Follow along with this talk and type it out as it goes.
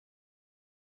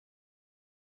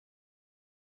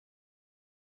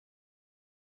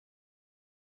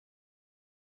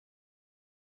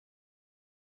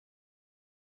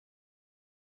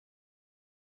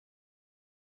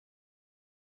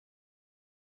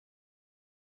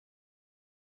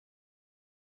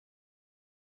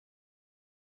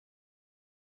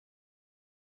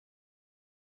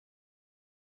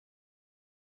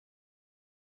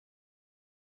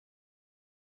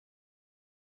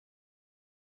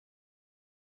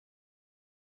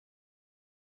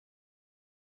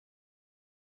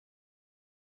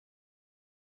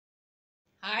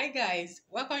Hi guys,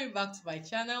 welcome you back to my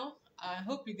channel. I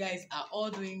hope you guys are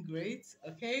all doing great.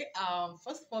 Okay,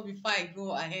 first of all, before I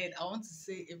go ahead, I want to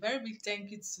say a very big thank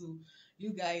you to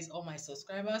you guys, all my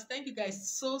subscribers. Thank you guys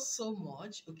so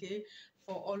much, okay,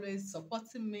 for always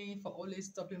supporting me, for always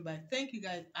stopping by. Thank you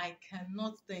guys. I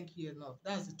cannot thank you enough.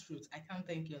 That's the truth. I can't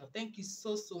thank you enough. Thank you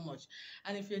so much.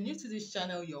 And if you're new to this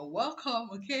channel, you're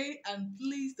welcome, okay, and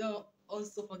please don't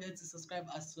also forget to subscribe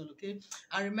as well, okay.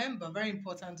 And remember, very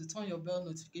important, to turn your bell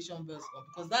notification bells on,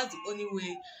 because that's the only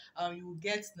way you will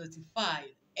get notified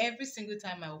every single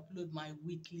time I upload my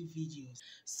weekly videos.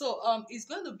 So it's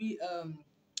going to be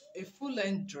a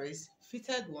full-length dress,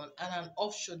 fitted one, and an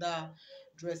off-shoulder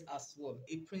dress as well.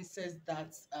 A princess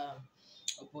that's a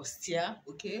bustier,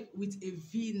 okay, with a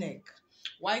V-neck.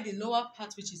 While the lower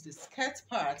part, which is the skirt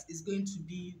part, is going to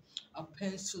be a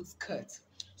pencil skirt.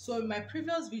 So in my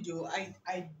previous video,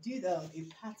 I did a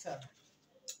pattern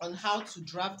on how to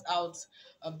draft out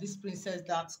this princess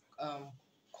that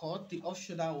cut, the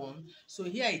off-shoulder one. So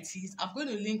here it is. I'm going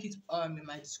to link it in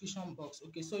my description box.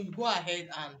 Okay, so you go ahead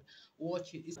and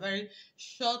watch it. It's very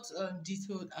short,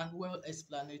 detailed, and well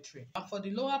explanatory. And for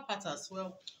the lower part as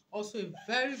well, also a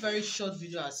very short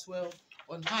video as well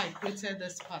on how I created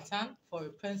this pattern for a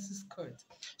pencil skirt.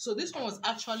 So this one was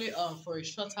actually for a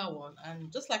shorter one,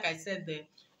 and just like I said there,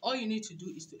 all you need to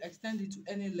do is to extend it to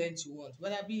any length you want,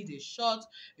 whether be it a short,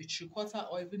 a three-quarter,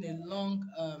 or even a long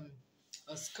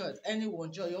a skirt.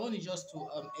 Anyone, your own is just to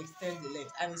extend the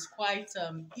length, and it's quite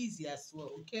easy as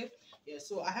well. Okay, yeah.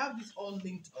 So I have this all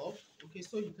linked up. Okay,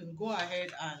 so you can go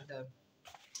ahead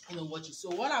and watch it. So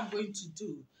what I'm going to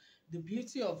do, the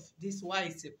beauty of this, why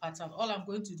it's a pattern, all I'm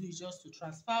going to do is just to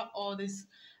transfer all this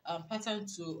pattern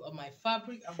to my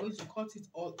fabric. I'm going to cut it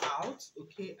all out,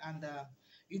 okay, and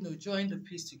join the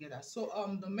piece together. So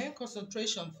the main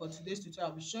concentration for today's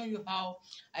tutorial, I'll be showing you how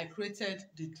I created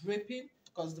the draping,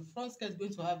 because the front skirt is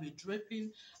going to have a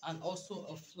draping and also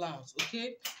a flounce.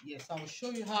 Okay, yes, I will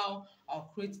show you how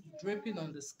I'll create the draping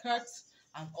on the skirt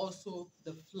and also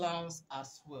the flounce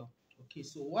as well. Okay,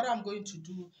 so what I'm going to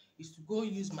do is to go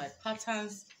use my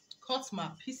patterns, cut my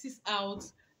pieces out,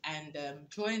 and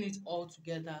join it all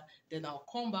together. Then I'll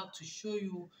come back to show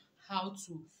you how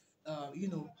to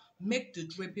make the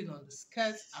draping on the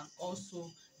skirt and also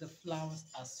the flounce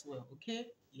as well. Okay,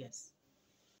 yes.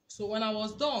 So when I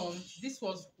was done, this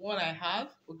was what I have.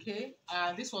 Okay,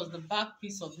 and this was the back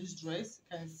piece of this dress.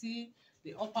 You can see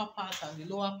the upper part and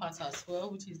the lower part as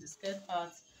well, which is the skirt part.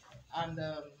 And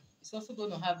it's also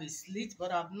going to have a slit,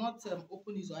 but I've not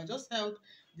opened it, so I just held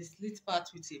the slit part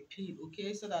with a pin,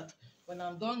 okay, so that when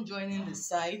I'm done joining the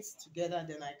sides together,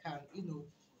 then I can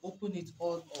open it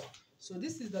all up. So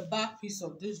this is the back piece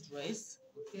of this dress,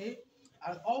 okay,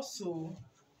 and also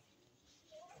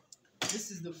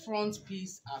this is the front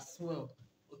piece as well.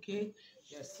 Okay,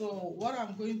 yeah. So what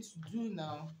I'm going to do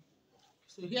now,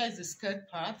 so here is the skirt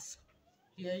part.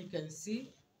 Here you can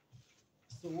see,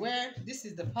 so where this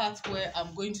is the part where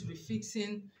I'm going to be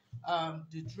fixing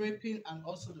the draping and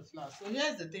also the flounce. So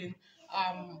here's the thing,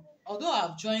 although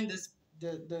I've joined this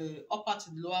the upper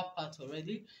to the lower part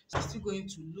already, so I'm still going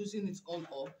to loosen it all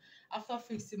up. After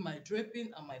fixing my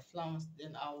draping and my flounce,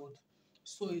 then I would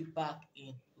sew it back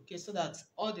in, okay, so that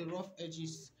all the rough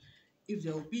edges, if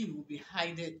there will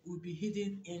be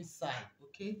hidden inside.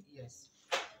 Okay, yes.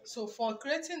 So for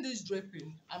creating this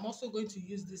draping, I'm also going to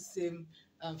use the same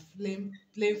plain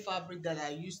fabric that I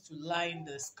used to line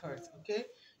the skirt. Okay,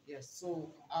 yes.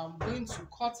 So I'm going to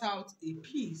cut out a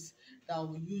piece that I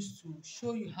will use to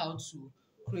show you how to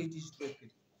create this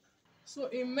draping. So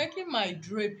in making my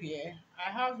drape here,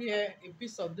 I have here a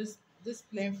piece of this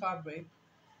plain fabric.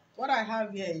 What I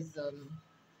have here is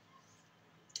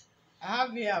I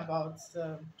have here about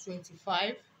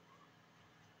 25,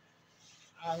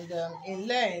 and in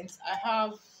length I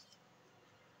have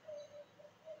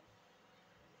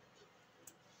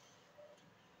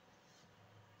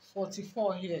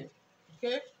 44 here.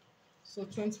 Okay, so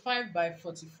 25 by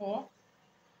 44.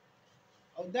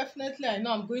 Oh, definitely I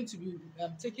know I'm going to be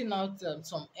taking out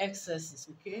some excesses.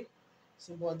 Okay,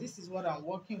 so but this is what I'm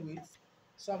working with.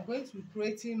 So I'm going to be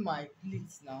creating my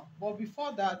pleats now, but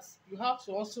before that you have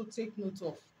to also take note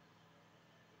of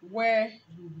where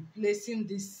you'll be placing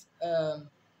this the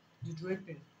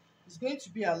draping. It's going to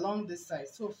be along this side.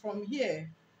 So from here,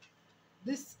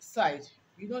 this side,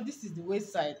 this is the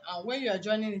waist side, and when you are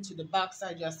joining it to the back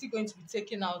side, you are still going to be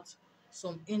taking out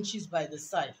some inches by the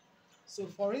side. So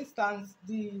for instance,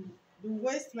 the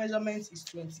waist measurement is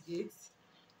 28.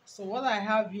 So what I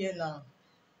have here now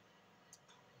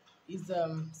is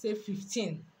say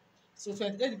 15. So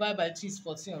 28 divided by 2 is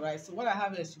 14, right? So what I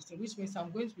have here is 15, which means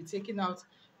I'm going to be taking out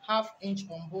half inch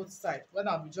on both sides when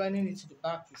I'll be joining it to the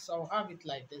back piece. So I'll have it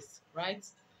like this, right?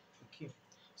 Okay,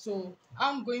 so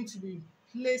I'm going to be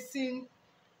placing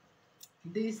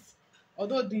this,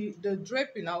 although the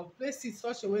draping, I'll place it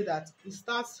such a way that it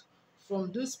starts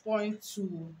from this point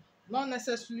to, not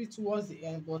necessarily towards the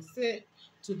end, but say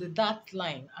to the dot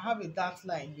line. I have a dot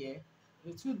line here,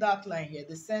 the two dot line here,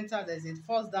 the center, there's a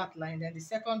first dot line, then the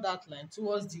second dot line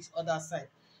towards this other side.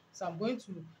 So I'm going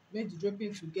to make the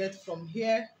draping to get from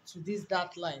here to this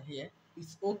dot line here.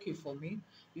 It's okay for me,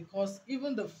 because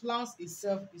even the flounce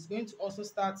itself is going to also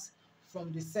start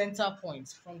from the center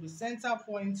point,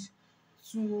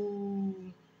 to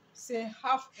say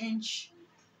half-inch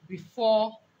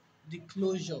before the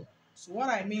closure. So what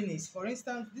I mean is, for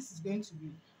instance, this is going to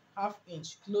be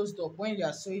half-inch closed up when you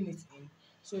are sewing it in.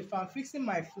 So if I'm fixing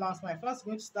my flounce is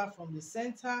going to start from the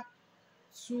center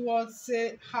towards,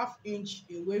 say, half-inch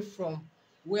away from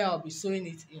where I'll be sewing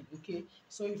it in. Okay,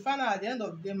 so you find out at the end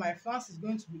of the day my flounce is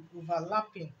going to be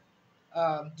overlapping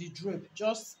the drape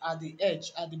just at the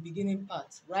edge, at the beginning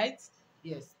part, right?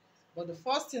 Yes, but the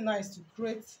first thing now is to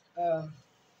create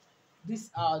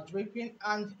this draping.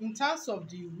 And in terms of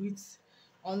the width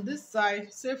on this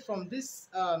side, say from this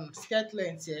skirt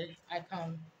length here, I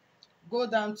can go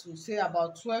down to say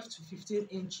about 12 to 15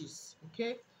 inches.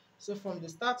 Okay, so from the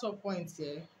startup point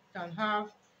here,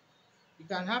 you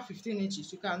can have 15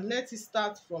 inches. You can let it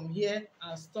start from here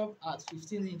and stop at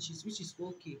 15 inches, which is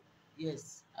okay.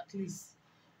 Yes, at least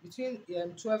between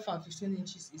 12 and 15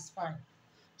 inches is fine.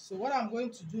 So what I'm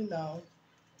going to do now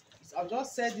is I'll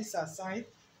just set this aside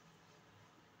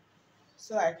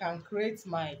so I can create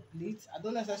my pleat. I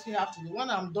don't necessarily have to do, when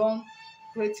I'm done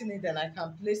creating it, then I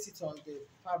can place it on the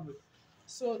fabric.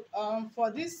 So for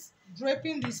this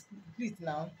draping this pleat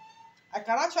now, I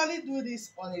can actually do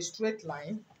this on a straight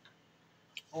line,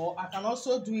 or I can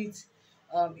also do it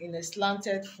in a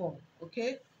slanted form.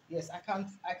 Okay, yes, I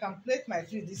can plait my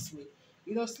pleat this way.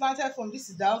 You know, slanted form, this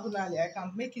is diagonally, I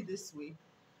can make it this way.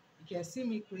 You can see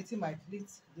me creating my pleat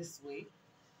this way.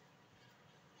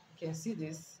 You can see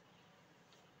this.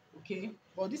 Okay,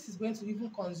 but this is going to even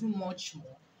consume much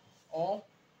more, or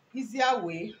easier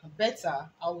way, better,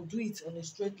 I will do it on a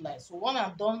straight line. So when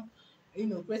I'm done, you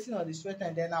know, creating on the straight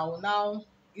line, then I will now,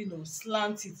 you know,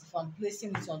 slant it if I'm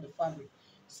placing it on the fabric.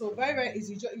 So very, very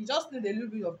easy. You just need a little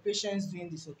bit of patience doing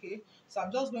this. Okay, so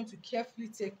I'm just going to carefully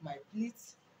take my pleat.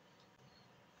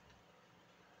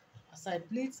 As I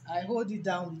pleat, I hold it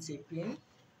down with a pin.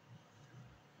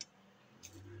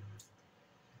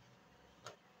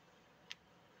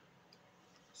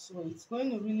 So it's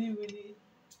going to really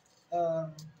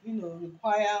you know,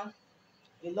 require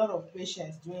a lot of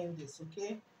patience doing this.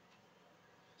 Okay,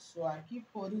 so I keep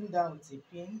holding down with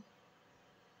a pin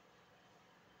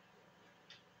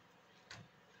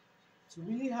to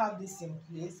really have this in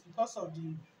place because of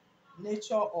the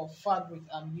nature of fabric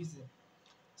I'm using.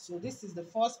 So this is the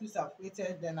first piece I've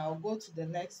created, then I'll go to the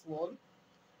next one.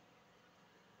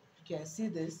 You can see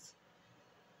this.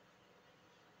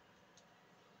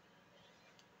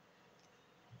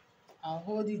 I'll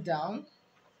hold it down.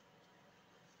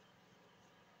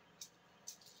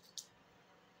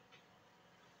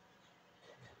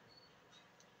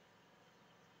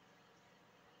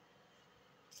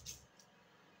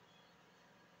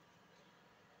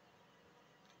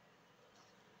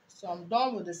 So I'm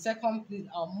done with the second pleat.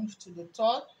 I'll move to the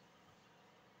third.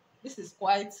 This is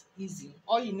quite easy.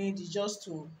 All you need is just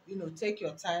to, you know, take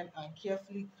your time and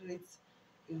carefully create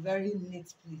a very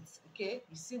neat pleat. Okay,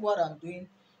 you see what I'm doing?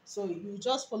 So you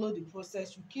just follow the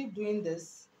process. You keep doing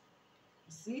this.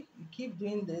 You see, you keep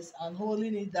doing this and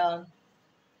holding it down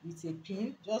with a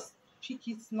pin. Just pick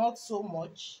it, not so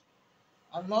much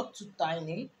and not too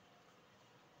tiny.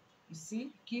 You see,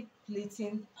 keep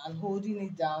pleating and holding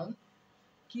it down.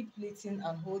 Keep pleating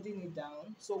and holding it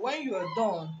down. So when you are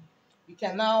done, you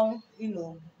can now, you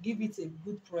know, give it a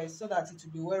good press so that it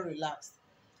will be well relaxed.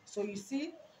 So you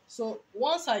see, so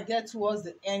once I get towards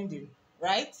the ending,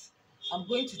 right, I'm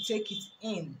going to take it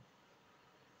in.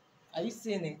 Are you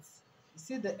seeing it? You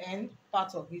see the end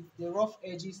part of it, the rough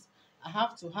edges. I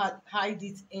have to hide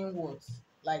it inwards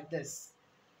like this.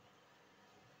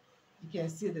 You can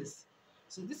see this.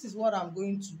 So this is what I'm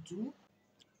going to do.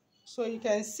 So you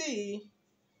can see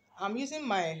I'm using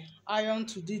my iron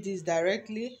to do this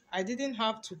directly. I didn't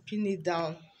have to pin it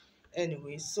down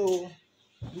anyway. So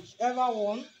whichever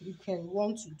one you can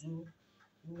want to do,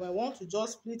 you might want to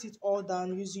just split it all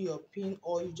down using your pin,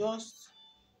 or you just,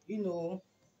 you know,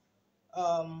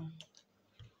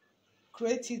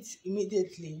 create it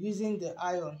immediately using the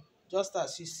iron, just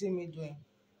as you see me doing.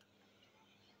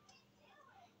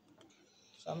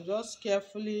 So I'm just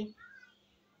carefully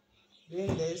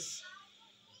doing this.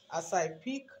 As I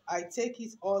pick, I take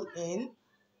it all in.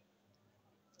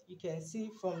 You can see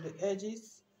from the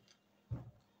edges.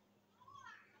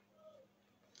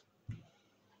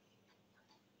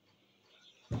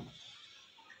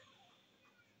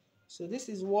 So this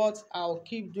is what I'll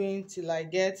keep doing till I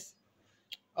get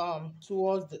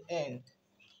towards the end.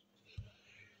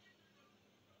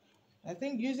 I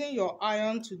think using your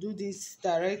iron to do this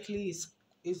directly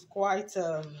is quite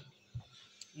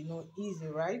you know, easy,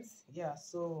 right? Yeah,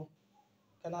 so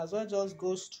can as well just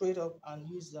go straight up and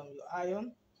use your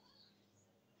iron.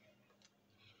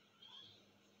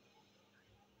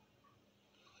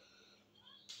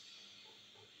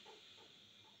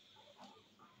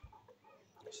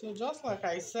 So just like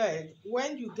I said,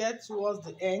 when you get towards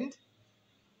the end,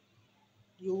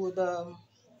 you would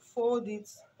fold it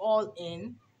all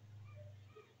in.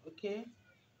 Okay,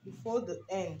 you fold the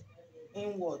end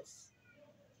inwards.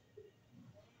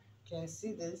 You can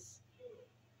see this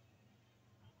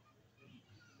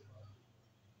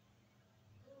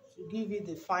to give you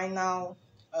the final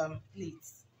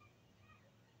pleats.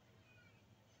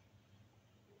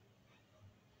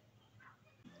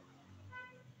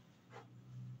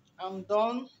 I'm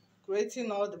done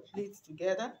creating all the pleats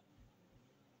together.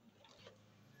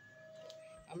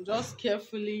 I'm just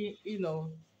carefully, you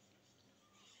know,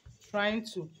 trying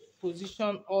to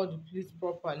position all the pleats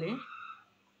properly.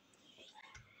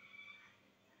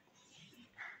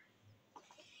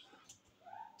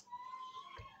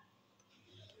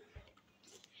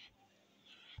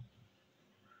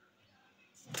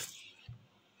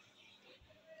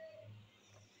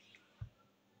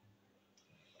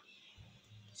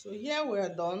 So here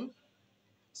we're done.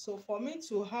 So for me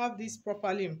to have this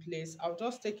properly in place, I'll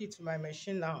just take it to my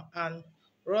machine now and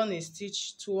run a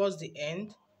stitch towards the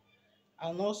end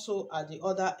and also at the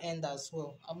other end as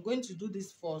well. I'm going to do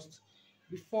this first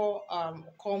before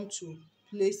come to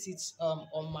place it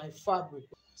on my fabric.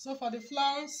 So for the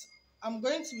flounce, I'm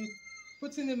going to be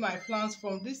putting in my flounce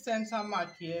from this center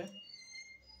mark here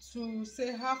to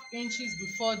say ½ inches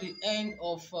before the end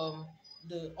of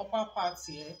the upper part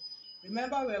here.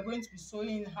 Remember, we are going to be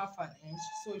sewing ½ inch.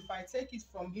 So if I take it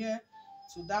from here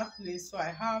to that place, so I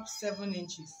have 7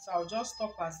 inches. So I'll just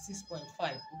stop at 6.5.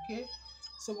 Okay.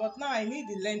 So but now I need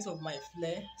the length of my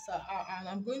flare. So and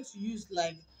I'm going to use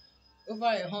like over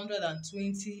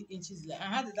 120 inches. And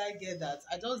how did I get that?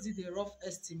 I just did a rough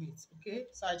estimate. Okay.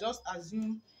 So I just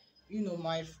assume, you know,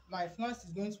 my flounce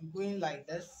is going to be going like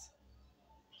this.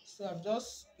 So I'm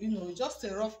just, you know, just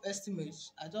a rough estimate.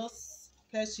 I just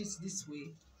sketch it this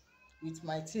way with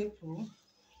my tape rule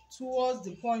towards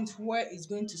the point where it's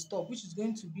going to stop, which is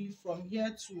going to be from here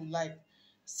to like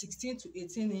 16 to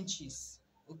 18 inches.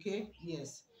 Okay,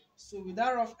 yes. So with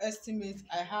that rough estimate,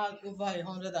 I had over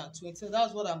 120. So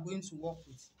that's what I'm going to work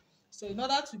with. So in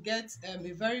order to get a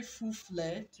very full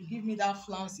flare to give me that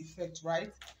flounce effect,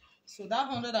 right? So that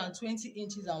 120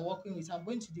 inches I'm working with, I'm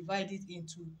going to divide it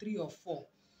into 3 or 4.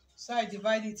 So I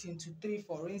divide it into 3.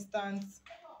 For instance,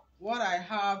 what I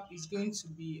have is going to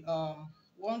be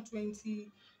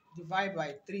 120 divided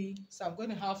by 3, so I'm going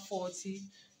to have 40.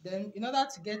 Then in order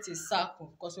to get a circle,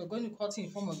 because we're going to cut it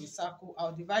in form of a circle,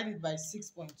 I'll divide it by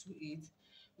 6.28,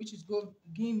 which is going to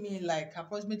give me like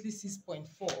approximately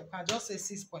 6.4. I can just say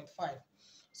 6.5.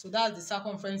 So that's the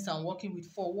circumference I'm working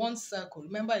with for one circle.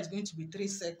 Remember, it's going to be 3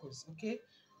 circles. Okay,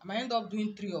 I might end up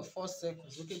doing 3 or 4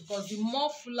 circles. Okay, because the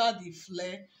more fuller the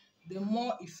flare, the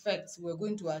more effect we're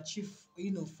going to achieve,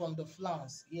 you know, from the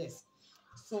flounce. Yes,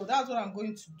 so that's what I'm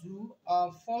going to do.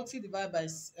 40 divided by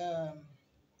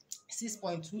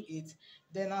 6.28.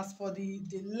 Then as for the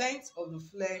length of the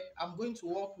flare, I'm going to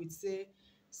work with, say,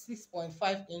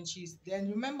 6.5 inches. Then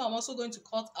remember, I'm also going to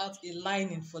cut out a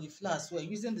lining for the flare as well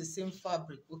using the same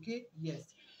fabric. Okay,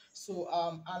 yes. So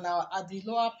and at the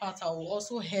lower part I will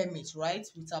also hem it, right,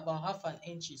 with about ½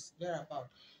 inches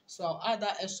thereabout. So I'll add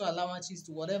that extra allowances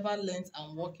to whatever length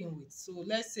I'm working with. So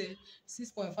let's say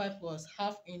 6.5 plus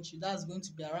 ½ inch, that's going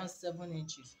to be around 7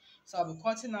 inches. So I'll be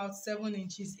cutting out 7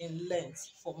 inches in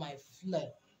length for my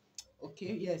flare.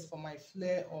 Okay, yes, for my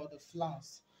flare or the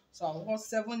flounce. So I'll cut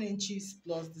 7 inches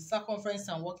plus the circumference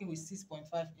I'm working with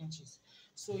 6.5 inches.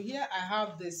 So here I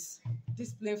have this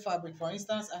plain fabric. For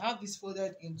instance, I have this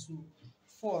folded into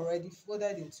 4 already,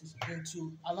 folded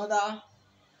into another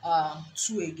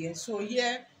 2 again. So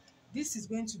here, this is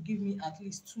going to give me at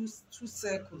least two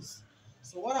circles.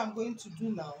 So what I'm going to do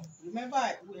now, remember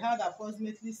we had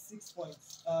approximately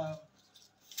 6.4.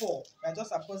 I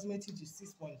just approximated to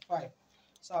 6.5.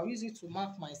 So I'll use it to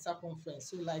mark my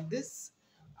circumference. So like this,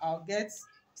 I'll get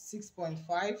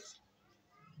 6.5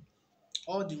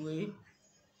 all the way.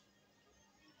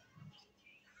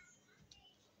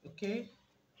 Okay,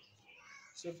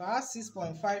 so if I have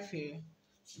 6.5 here,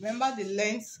 remember the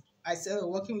length I said we're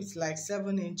working with like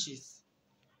 7 inches.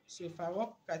 So if I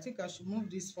work, I think I should move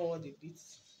this forward a bit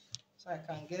so I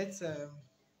can get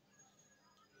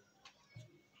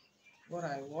what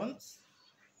I want.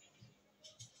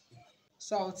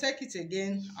 So I'll take it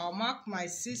again. I'll mark my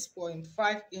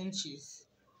 6.5 inches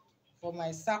for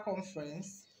my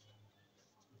circumference.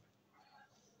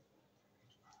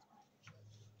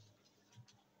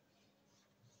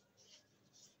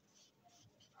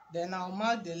 Then I'll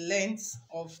mark the length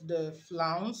of the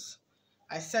flounce.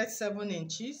 I said 7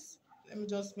 inches. Let me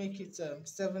just make it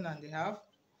 7.5.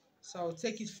 So I'll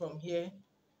take it from here.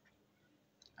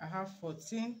 I have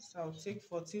 14, so I'll take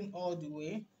 14 all the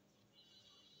way.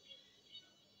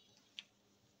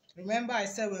 Remember I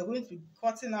said we're going to be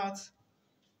cutting out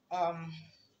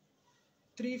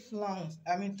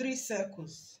 3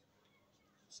 circles.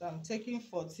 So I'm taking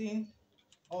 14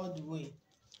 all the way.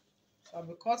 So I'll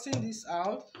be cutting this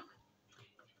out.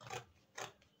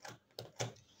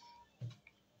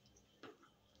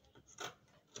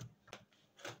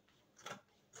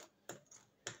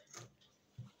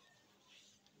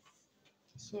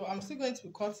 So I'm still going to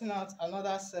be cutting out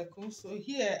another circle. So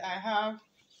here I have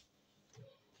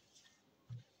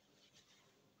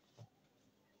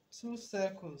 2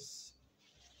 circles.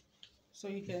 So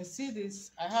you can see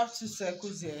this, I have 2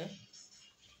 circles here.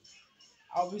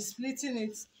 I'll be splitting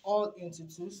it all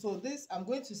into 2. So this, I'm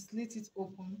going to slit it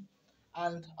open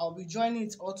and I'll be joining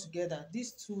it all together.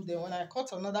 These 2, then when I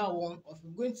cut another one, or if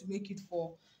I'm going to make it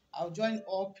 4, I'll join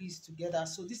all pieces together.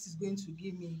 So this is going to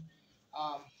give me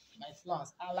my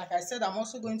flounce. And like I said, I'm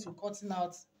also going to cutting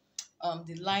out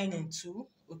the lining too,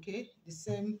 okay, the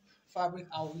same fabric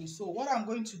I'll use. So what I'm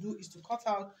going to do is to cut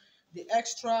out the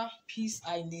extra piece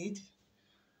I need,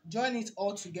 join it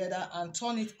all together and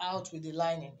turn it out with the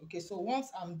lining. Okay, so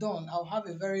once I'm done, I'll have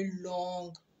a very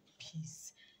long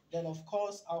piece. Then of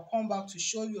course I'll come back to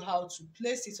show you how to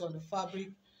place it on the fabric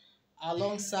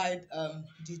alongside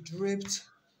the draped,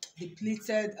 the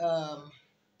pleated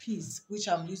piece which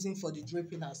I'm using for the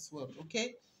draping as well.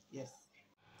 Okay, yes.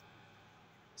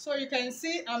 So you can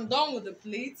see I'm done with the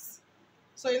pleats.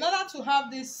 So in order to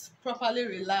have this properly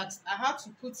relaxed, I had to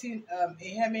put in a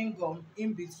hemming gum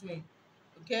in between,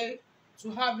 okay,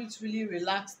 to have it really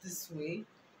relaxed this way.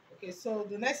 Okay, so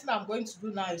the next thing I'm going to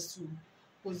do now is to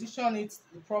position it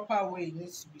the proper way it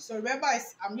needs to be. So remember,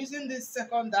 I'm using this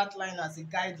second dart line as a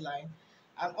guideline,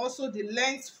 and also the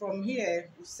length from here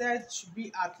we said should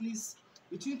be at least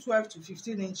between 12 to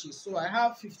 15 inches. So I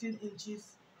have 15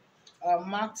 inches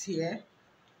marked here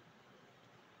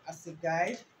as a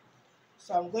guide.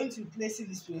 So I'm going to place it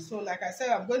this way. So like I said,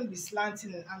 I'm going to be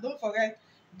slanting it. And don't forget,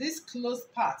 this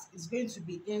closed part is going to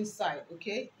be inside,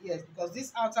 okay? Yes, because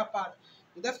this outer part,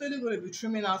 we're definitely going to be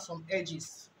trimming out some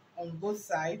edges on both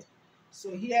sides.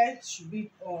 So here it should be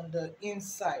on the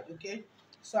inside, okay?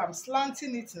 So I'm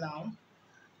slanting it now.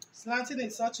 Slanting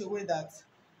it such a way that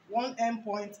one end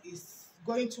point is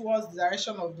going towards the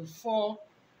direction of the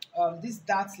this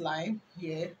dart line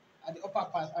here at the upper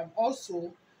part, and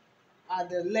also at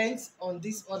the length on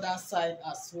this other side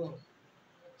as well.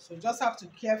 So you just have to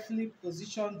carefully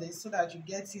position this so that you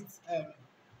get it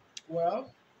well,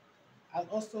 and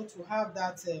also to have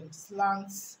that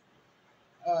slant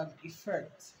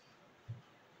effect.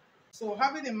 So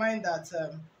having in mind that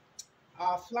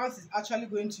our flounce is actually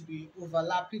going to be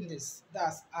overlapping this,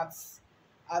 that's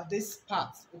at this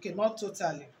part, okay, not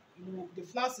totally. The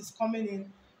flounce is coming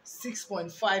in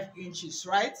 6.5 inches,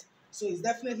 right? So it's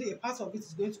definitely a part of it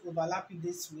is going to overlap in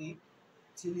this way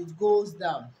till it goes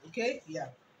down, okay? Yeah.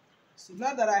 So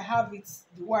now that I have it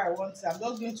the way I want it, I'm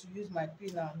just going to use my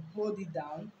pin and hold it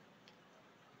down,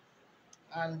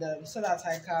 and so that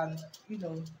I can,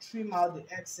 trim out the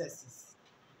excesses.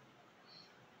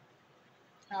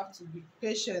 Have to be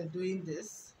patient doing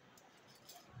this.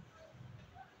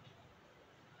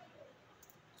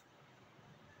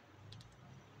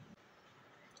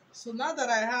 So now that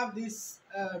I have this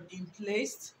in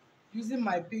place, using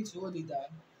my pin to hold it down,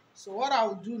 so what I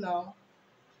will do now,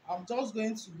 I'm just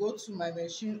going to go to my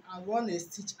machine and run a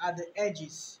stitch at the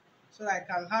edges so that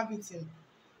I can have it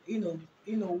in,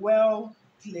 well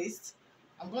placed.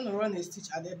 I'm going to run a stitch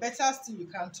at the better still, you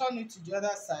can turn it to the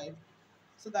other side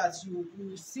so that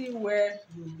you see where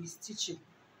you'll be stitching.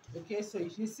 Okay, so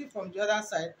if you see from the other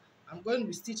side, I'm going to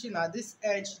be stitching at this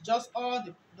edge, just all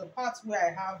the parts where I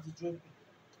have the draping.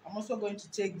 I'm also going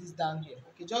to take this down here,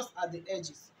 okay, just at the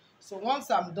edges. So once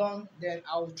I'm done, then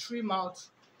I'll trim out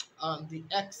the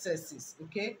excesses,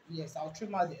 okay? Yes, I'll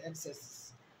trim out the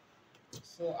excesses.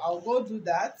 So I'll go do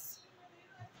that.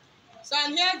 So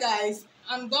I'm here, guys.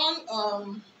 I'm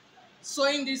done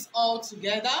sewing this all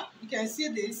together. You can see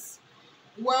this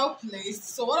well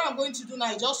placed. So what I'm going to do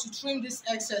now is just to trim these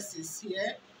excesses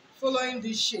here, following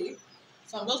this shape.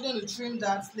 So I'm just going to trim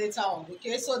that later on.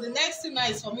 Okay, so the next thing now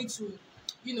is for me to,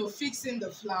 fix in the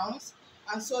flounce.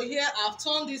 And so here I've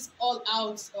turned this all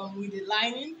out with the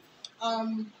lining.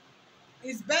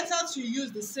 It's better to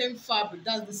use the same fabric,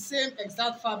 that's the same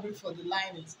exact fabric for the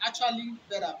lining. It's actually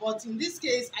better, but in this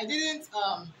case I didn't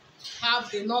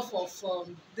have enough of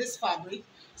this fabric,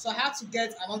 so I had to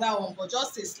get another one, but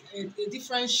just a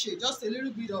different shade, just a little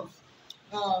bit of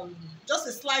just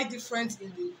a slight difference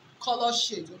in the color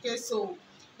shade. Okay, so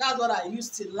that's what I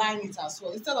used to line it as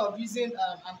well, instead of using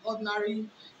an ordinary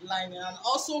lining. And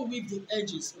also with the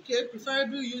edges, okay,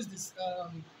 preferably use this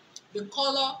the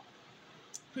color,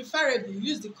 preferably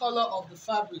use the color of the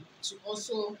fabric to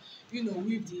also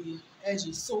weave the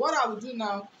edges. So what I will do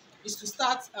now is to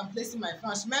start placing my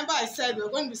flange. Remember I said we're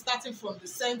going to be starting from the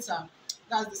center,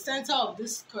 that's the center of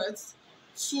this skirt,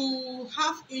 to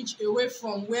 ½ inch away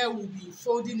from where we'll be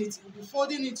folding it.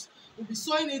 We'll be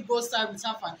sewing it both sides with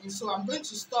 ½ inch. So I'm going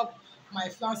to stop my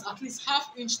flounce at least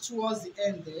 ½ inch towards the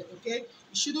end there. Okay,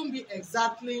 it shouldn't be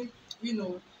exactly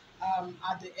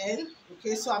at the end.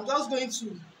 Okay, so I'm just going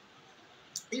to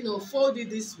fold it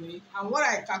this way, and what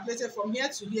I calculated from here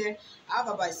to here, I have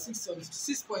about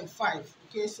 6.5.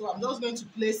 Okay, so I'm just going to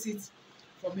place it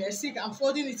from here. See, I'm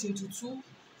folding it into two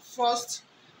first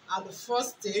at the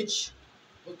first stage.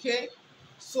 Okay,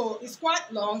 so it's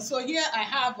quite long. So here I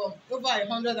have over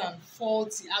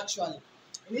 140 actually.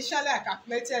 Initially I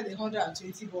calculated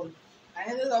 120, but I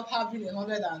ended up having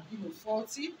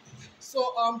 140.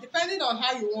 So depending on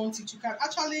how you want it, you can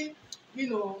actually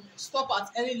stop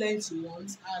at any length you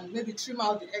want and maybe trim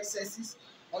out the excesses,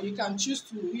 or you can choose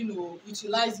to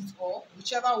utilize it all,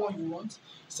 whichever one you want.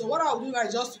 So what I'll do now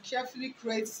is just to carefully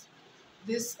create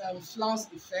this flounce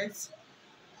effect,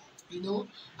 and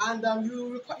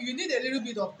you need a little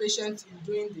bit of patience in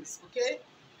doing this. Okay,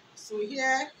 so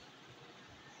here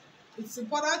it's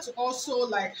important to also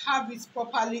have it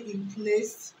properly in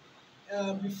place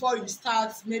before you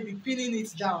start maybe pinning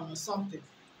it down or something.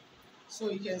 So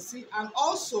you can see, and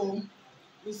also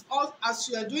as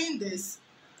you are doing this,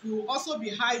 you will also be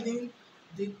hiding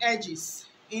the edges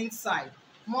inside,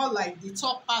 more like the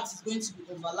top part is going to be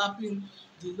overlapping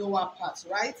the lower part,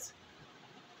 right?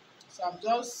 So I'm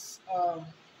just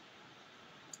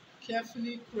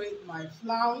carefully create my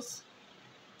flounce.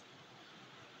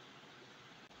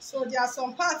 So there are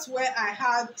some parts where I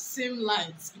had seam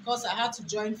lines because I had to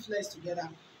join flares together.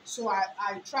 So I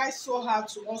try so hard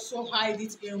to also hide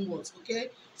it inwards, okay,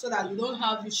 so that you don't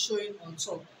have it showing on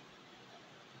top.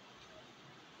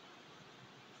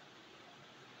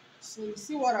 So you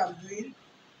see what I'm doing,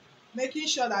 making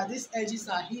sure that these edges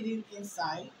are hidden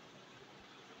inside.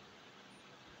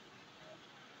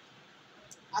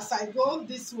 As I go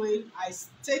this way, I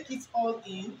take it all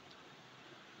in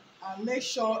and make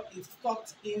sure it's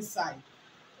tucked inside.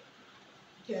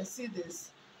 You can see this.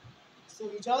 So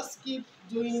you just keep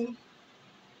doing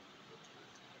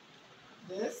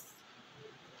this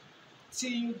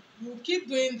till you keep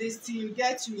doing this till you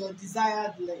get to your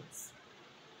desired length.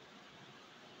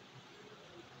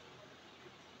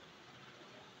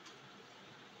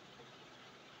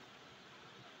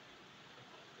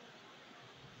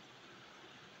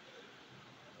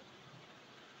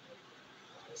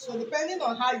 So depending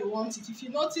on how you want it, if you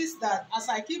notice that as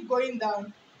I keep going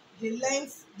down,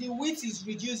 the width is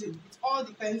reducing. It all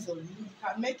depends on you. You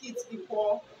can make it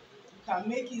equal, you can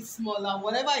make it smaller,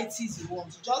 whatever it is you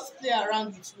want. Just play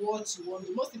around with what you want.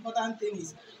 The most important thing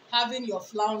is having your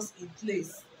flounce in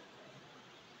place.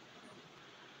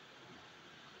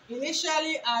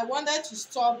 Initially, I wanted to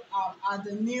stop at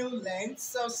the new length,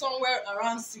 so somewhere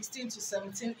around 16 to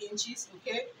 17 inches,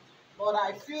 okay? But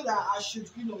I feel that I should,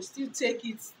 still take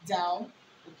it down,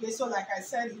 okay? So like I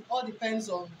said, it all depends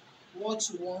on what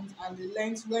you want and the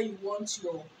length where you want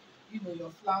your, your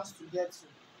flounce to get to.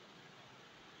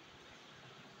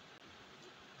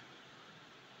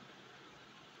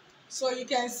 So you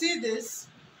can see this.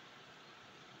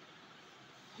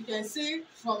 You can see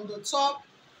from the top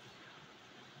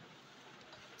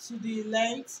to the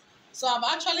length. So I've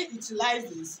actually utilized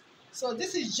this. So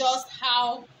this is just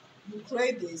how you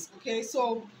create this, okay?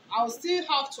 So I'll still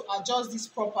have to adjust this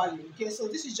properly, okay? So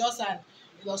this is just an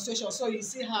illustration, so you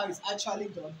see how it's actually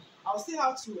done. I'll still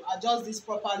have to adjust this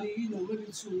properly, maybe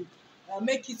to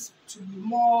make it to be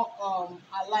more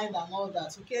aligned and all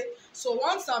that, okay? So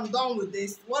once I'm done with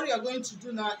this, what you're going to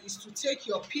do now is to take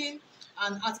your pin,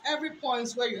 and at every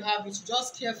point where you have it,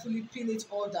 just carefully pin it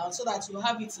all down so that you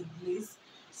have it in place.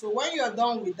 So when you're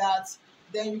done with that,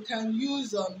 then you can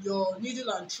use your needle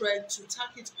and thread to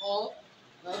tack it all,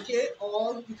 okay?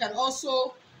 Or you can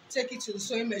also take it to the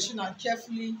sewing machine and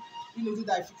carefully, do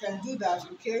that if you can do that,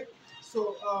 okay?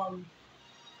 So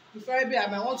preferably I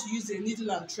might want to use a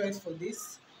needle and thread for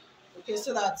this, okay,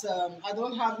 so that I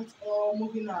don't have it all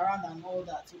moving around and all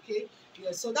that, okay?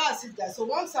 Yeah, so that's it, guys. So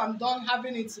once I'm done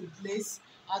having it in place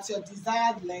at your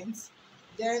desired length,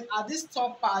 then at this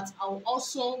top part I will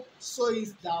also sew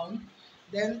it down.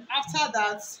 Then after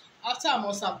that, after I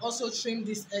must have also trimmed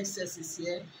these excesses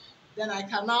here, then I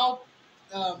can now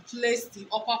place the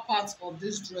upper part of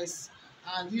this dress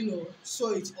and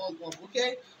sew it all up,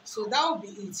 okay? So that will be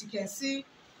it. You can see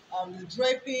the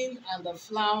draping and the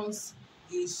flounce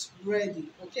is ready,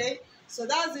 okay? So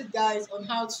that's it, guys, on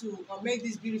how to make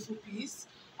this beautiful piece.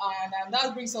 And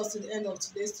that brings us to the end of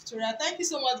today's tutorial. Thank you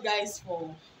so much, guys,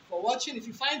 for watching. If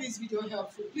you find this video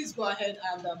helpful, please go ahead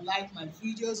and like my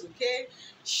videos, okay?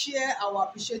 Share, I will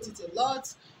appreciate it a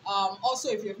lot. Also,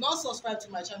 if you have not subscribed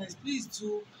to my channel, please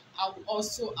do. I will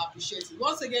also appreciate it.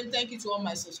 Once again, thank you to all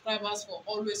my subscribers for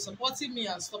always supporting me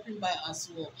and stopping by as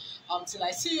well. Till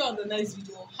I see you on the next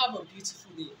video, have a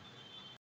beautiful day.